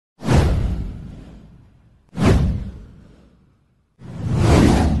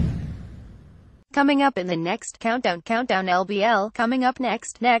Coming up in the next countdown LBL. Coming up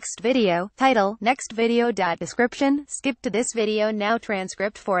next video. Title, next video. Description, skip to this video now.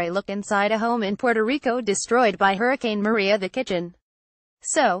 Transcript for a look inside a home in Puerto Rico destroyed by Hurricane Maria. The kitchen.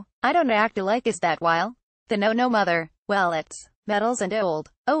 So, I don't act like is that while? The no mother. Well, it's metals and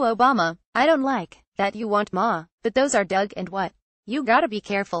old. Oh Obama, I don't like that you want ma, but those are Doug and what? You gotta be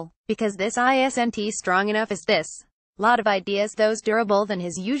careful, because this isn't strong enough as this. Lot of ideas, those durable than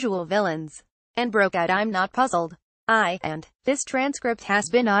his usual villains. And broke out. I'm not puzzled. And this transcript has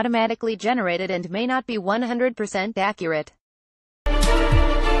been automatically generated and may not be 100% accurate.